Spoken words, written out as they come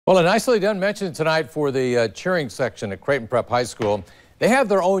Well, a nicely done mention tonight for the cheering section at Creighton Prep High School. They have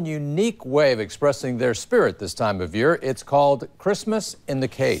their own unique way of expressing their spirit this time of year. It's called Christmas in the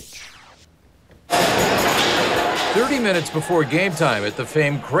Cage. 30 minutes before game time at the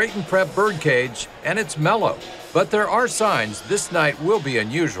famed Creighton Prep Birdcage, and it's mellow. But there are signs this night will be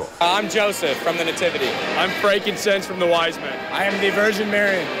unusual. I'm Joseph from the Nativity. I'm Frankincense from the Wise Men. I am the Virgin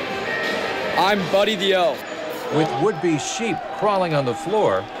Mary. I'm Buddy the Elf. With would-be sheep crawling on the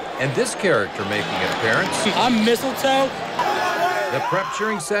floor, and this character making an appearance. I'm Mistletoe. The prep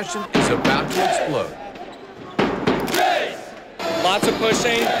cheering session is about to explode. Lots of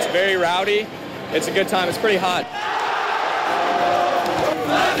pushing. It's very rowdy. It's a good time. It's pretty hot.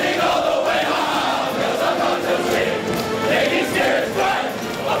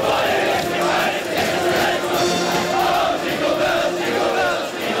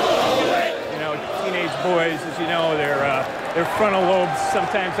 Boys, as you know, their frontal lobes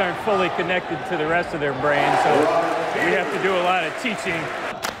sometimes aren't fully connected to the rest of their brain, so we have to do a lot of teaching.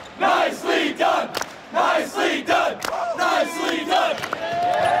 Nicely done! Nicely done! Nicely done!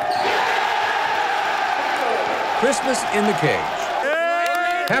 Christmas in the Cage.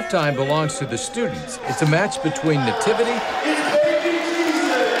 Halftime belongs to the students. It's a match between Nativity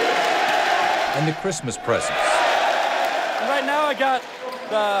and the Christmas presents. Right now I got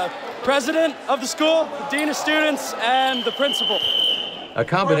the president of the school, the dean of students, and the principal. A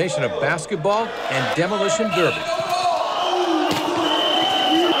combination of basketball and demolition derby.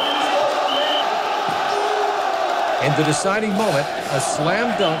 In the deciding moment, a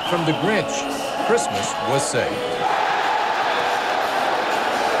slam dunk from the Grinch. Christmas was saved.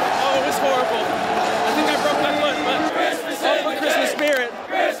 Oh, it was horrible. I think I broke my foot, but Christmas spirit.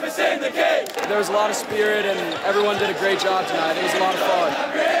 Christmas in the cage! There was a lot of spirit, and everyone did a great job tonight. It was a lot of fun.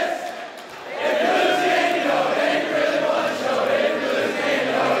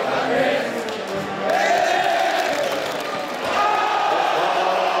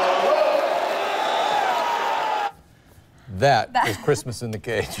 That is Christmas in the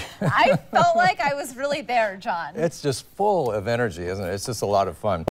Cage. I felt like I was really there, John. It's just full of energy, isn't it? It's just a lot of fun.